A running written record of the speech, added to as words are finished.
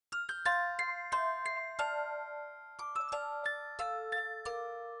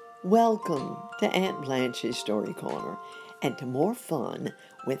Welcome to Aunt Blanche's Story Corner and to more fun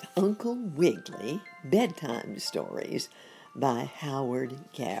with Uncle Wiggily Bedtime Stories by Howard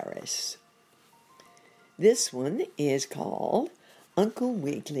Garris. This one is called Uncle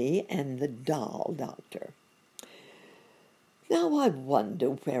Wiggily and the Doll Doctor. "Now I wonder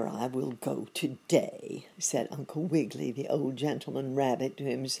where I will go today," said Uncle Wiggily, the old gentleman rabbit, to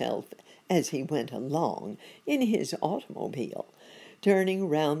himself as he went along in his automobile, turning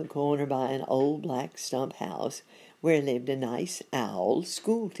round the corner by an old black stump house where lived a nice owl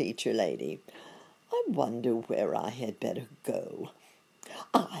school-teacher lady. "I wonder where I had better go.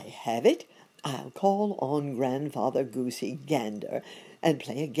 I have it! I'll call on Grandfather Goosey Gander and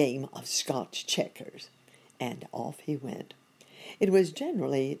play a game of Scotch checkers." And off he went. It was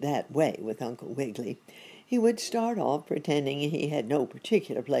generally that way with Uncle Wiggily. He would start off pretending he had no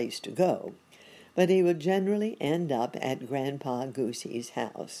particular place to go, but he would generally end up at Grandpa Goosey's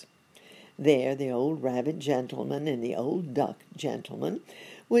house. There the old rabbit gentleman and the old duck gentleman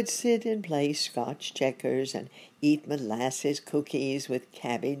would sit and play Scotch checkers and eat molasses cookies with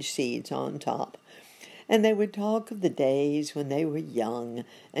cabbage seeds on top. And they would talk of the days when they were young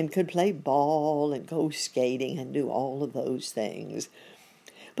and could play ball and go skating and do all of those things.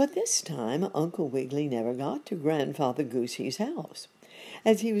 But this time Uncle Wiggily never got to Grandfather Goosey's house.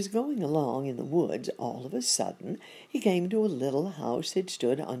 As he was going along in the woods, all of a sudden he came to a little house that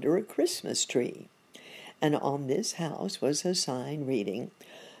stood under a Christmas tree. And on this house was a sign reading,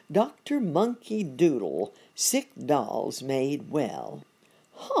 "Dr. Monkey Doodle, Sick Dolls Made Well."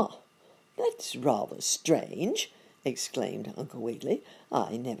 "Huh! That's rather strange," exclaimed Uncle Wiggily.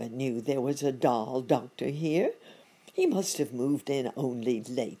 "I never knew there was a doll doctor here. He must have moved in only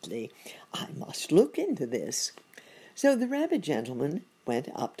lately. I must look into this." So the rabbit gentleman went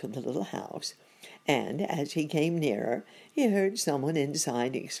up to the little house, and as he came nearer, he heard someone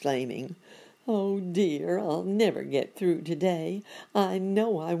inside exclaiming, "Oh dear, I'll never get through today. I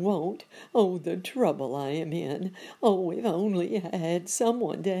know I won't. Oh, the trouble I am in. Oh, if only I had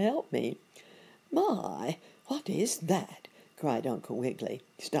someone to help me." "My, what is that?" cried Uncle Wiggily,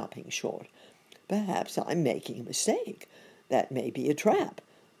 stopping short. "Perhaps I'm making a mistake. That may be a trap."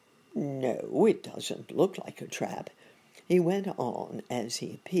 "No, it doesn't look like a trap." He went on as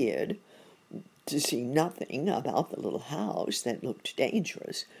he appeared to see nothing about the little house that looked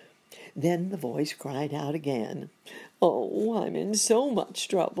dangerous. Then the voice cried out again, "Oh, I'm in so much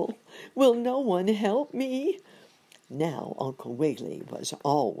trouble. Will no one help me?" Now Uncle Wiggily was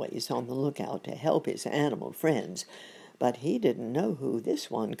always on the lookout to help his animal friends, but he didn't know who this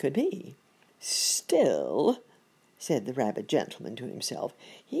one could be. "Still," said the rabbit gentleman to himself,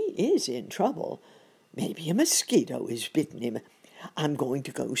 "he is in trouble. Maybe a mosquito has bitten him. I'm going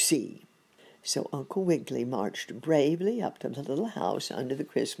to go see." So Uncle Wiggily marched bravely up to the little house under the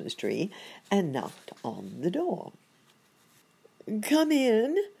Christmas tree and knocked on the door. "Come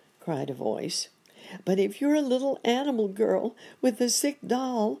in," cried a voice. "But if you're a little animal girl with a sick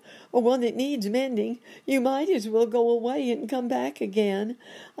doll or one that needs mending, you might as well go away and come back again.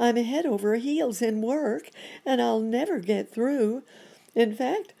 I'm head over heels in work, and I'll never get through. In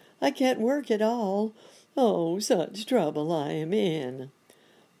fact, I can't work at all. Oh, such trouble I am in."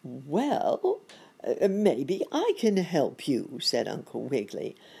 "Well, maybe I can help you," said Uncle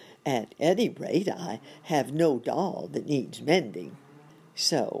Wiggily. "At any rate, I have no doll that needs mending."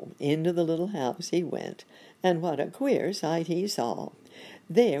 So into the little house he went, and what a queer sight he saw.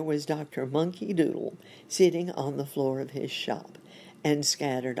 There was Dr. Monkey Doodle sitting on the floor of his shop, and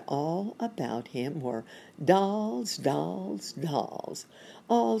scattered all about him were dolls, dolls, dolls,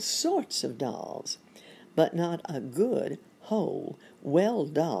 all sorts of dolls, but not a good, whole, well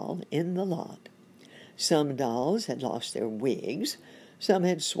doll in the lot. Some dolls had lost their wigs, some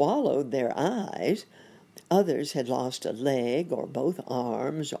had swallowed their eyes, others had lost a leg or both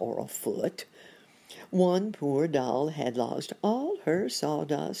arms or a foot. One poor doll had lost all her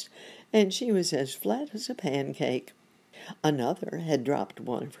sawdust, and she was as flat as a pancake. Another had dropped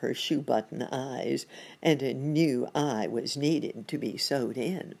one of her shoe-button eyes, and a new eye was needed to be sewed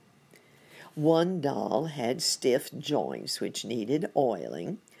in. One doll had stiff joints which needed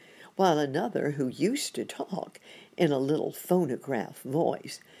oiling, while another, who used to talk in a little phonograph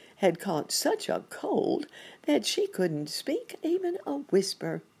voice, had caught such a cold that she couldn't speak even a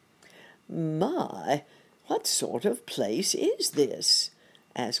whisper. "My, what sort of place is this?"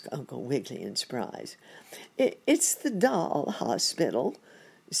 asked Uncle Wiggily in surprise. "It's the doll hospital,"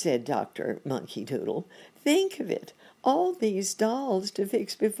 said Dr. Monkey Doodle. "Think of it, all these dolls to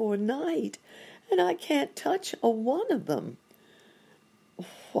fix before night, and I can't touch a one of them."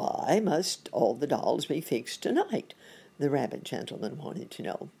 "Why must all the dolls be fixed tonight? the rabbit gentleman wanted to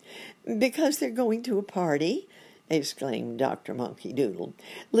know. "Because they're going to a party," exclaimed Dr. Monkey Doodle.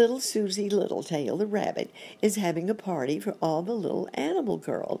 "Little Susie Littletail, the rabbit, is having a party for all the little animal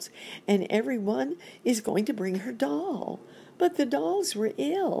girls, and everyone is going to bring her doll. But the dolls were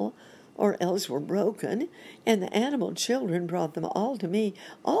ill, or else were broken, and the animal children brought them all to me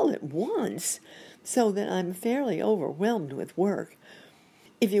all at once, so that I'm fairly overwhelmed with work,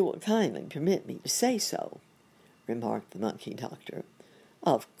 if you will kindly permit me to say so," remarked the monkey doctor.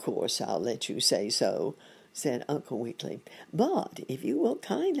 "Of course I'll let you say so," said Uncle Wiggily. "But if you will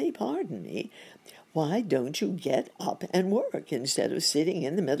kindly pardon me, why don't you get up and work instead of sitting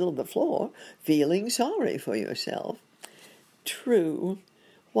in the middle of the floor feeling sorry for yourself?" "True.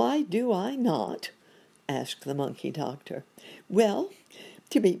 Why do I not?" asked the monkey doctor. "Well,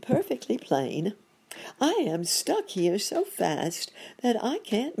 to be perfectly plain, I am stuck here so fast that I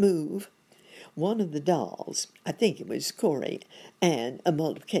can't move. One of the dolls, I think it was Corey, and a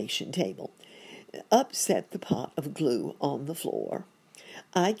multiplication table, upset the pot of glue on the floor.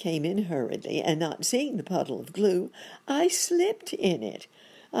 I came in hurriedly, and not seeing the puddle of glue, I slipped in it.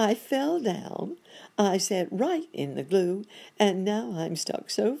 I fell down, I sat right in the glue, and now I'm stuck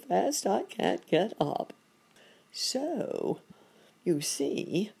so fast I can't get up. So, you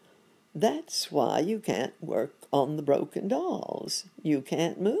see, that's why you can't work on the broken dolls. You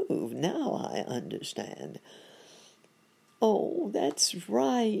can't move. Now I understand." "Oh, that's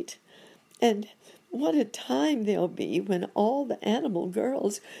right. And what a time there'll be when all the animal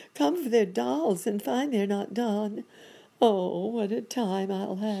girls come for their dolls and find they're not done. Oh, what a time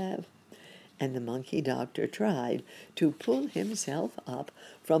I'll have." And the monkey doctor tried to pull himself up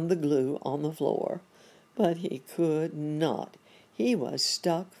from the glue on the floor, but he could not. He was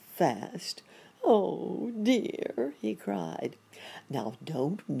stuck fast. "Oh, dear," he cried. "Now,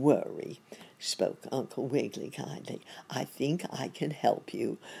 don't worry," spoke Uncle Wiggily kindly. "I think I can help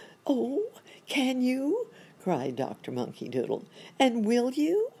you." "Oh, can you?" cried Dr. Monkey Doodle. "And will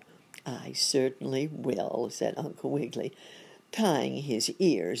you?" "I certainly will," said Uncle Wiggily, tying his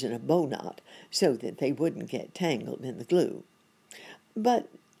ears in a bow knot so that they wouldn't get tangled in the glue. "But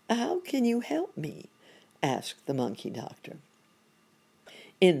how can you help me?" asked the monkey doctor.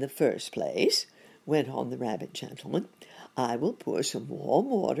 "In the first place," went on the rabbit gentleman, "I will pour some warm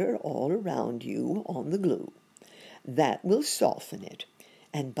water all around you on the glue. That will soften it,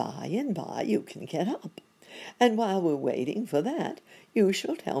 and by you can get up. And while we're waiting for that, you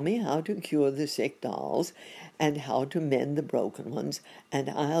shall tell me how to cure the sick dolls and how to mend the broken ones, and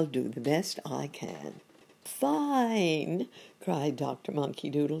I'll do the best I can." "Fine!" cried Dr. Monkey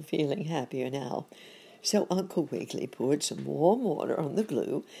Doodle, feeling happier now. So Uncle Wiggily poured some warm water on the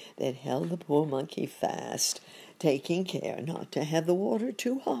glue that held the poor monkey fast, taking care not to have the water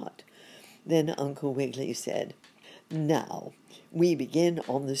too hot. Then Uncle Wiggily said, "Now, we begin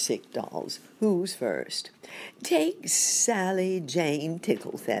on the sick dolls. Who's first?" "Take Sally Jane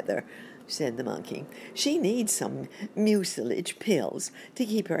Ticklefeather," said the monkey. "She needs some mucilage pills to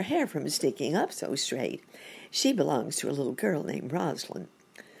keep her hair from sticking up so straight. She belongs to a little girl named Rosalind."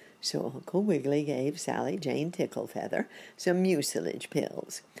 So Uncle Wiggily gave Sally Jane Ticklefeather some mucilage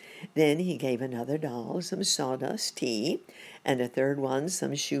pills. Then he gave another doll some sawdust tea, and a third one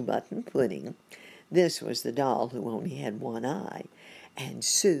some shoe-button pudding. This was the doll who only had one eye, and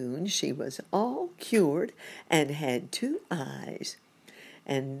soon she was all cured and had 2 eyes.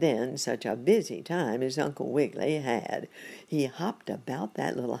 And then such a busy time as Uncle Wiggily had. He hopped about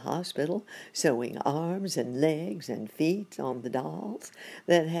that little hospital, sewing arms and legs and feet on the dolls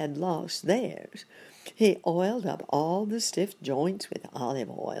that had lost theirs. He oiled up all the stiff joints with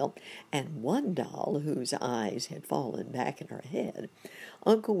olive oil, and one doll whose eyes had fallen back in her head,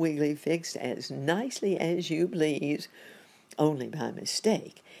 Uncle Wiggily fixed as nicely as you please. Only by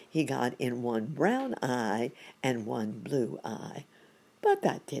mistake he got in one brown eye and one blue eye. But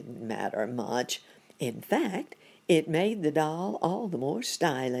that didn't matter much. In fact, it made the doll all the more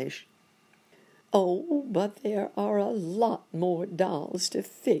stylish. "Oh, but there are a lot more dolls to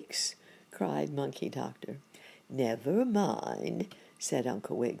fix," cried Monkey Doctor. "Never mind," said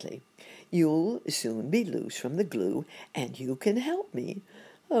Uncle Wiggily. "You'll soon be loose from the glue, and you can help me."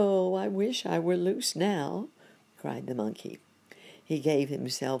 "Oh, I wish I were loose now," cried the monkey. He gave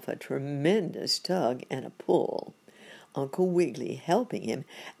himself a tremendous tug and a pull, Uncle Wiggily helping him,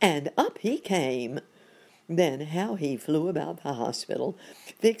 and up he came. Then how he flew about the hospital,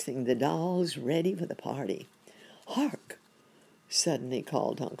 fixing the dolls ready for the party. "Hark!" suddenly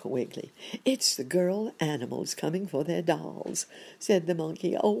called Uncle Wiggily. "It's the girl animals coming for their dolls," said the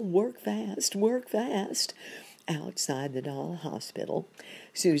monkey. "Oh, work fast, work fast. Outside the doll hospital,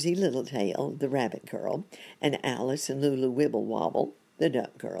 Susie Littletail, the rabbit girl, and Alice and Lulu Wibblewobble, the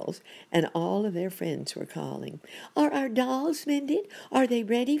duck girls, and all of their friends were calling. "Are our dolls mended? Are they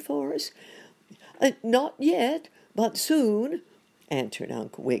ready for us?" "Not yet, but soon," answered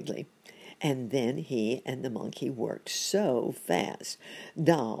Uncle Wiggily. And then he and the monkey worked so fast.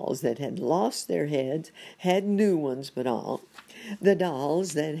 Dolls that had lost their heads had new ones put on. The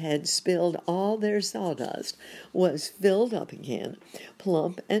dolls that had spilled all their sawdust was filled up again,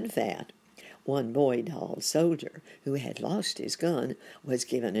 plump and fat. One boy doll soldier who had lost his gun was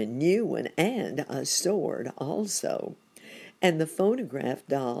given a new one and a sword also. And the phonograph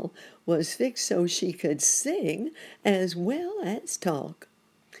doll was fixed so she could sing as well as talk.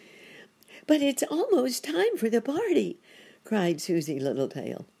 "But it's almost time for the party," cried Susie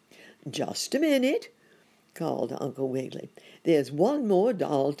Littletail. "Just a minute," called Uncle Wiggily. "There's one more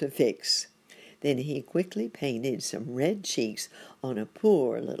doll to fix." Then he quickly painted some red cheeks on a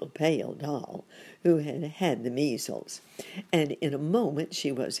poor little pale doll who had had the measles, and in a moment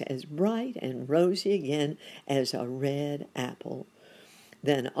she was as bright and rosy again as a red apple.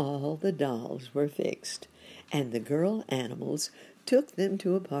 Then all the dolls were fixed, and the girl animals took them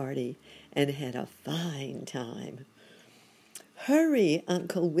to a party and had a fine time. "Hurry,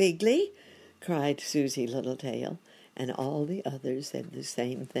 Uncle Wiggily!" cried Susie Littletail, and all the others said the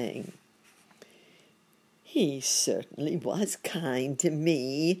same thing. "He certainly was kind to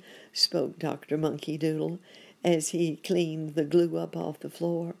me," spoke Dr. Monkey Doodle as he cleaned the glue up off the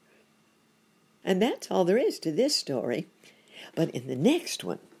floor. And that's all there is to this story. But in the next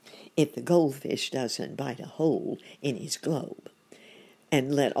one, if the goldfish doesn't bite a hole in his globe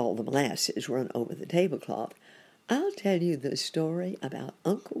and let all the molasses run over the tablecloth, I'll tell you the story about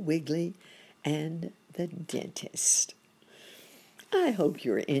Uncle Wiggily and the dentist. I hope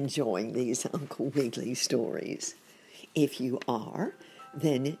you're enjoying these Uncle Wiggily stories. If you are,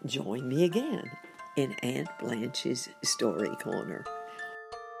 then join me again in Aunt Blanche's Story Corner.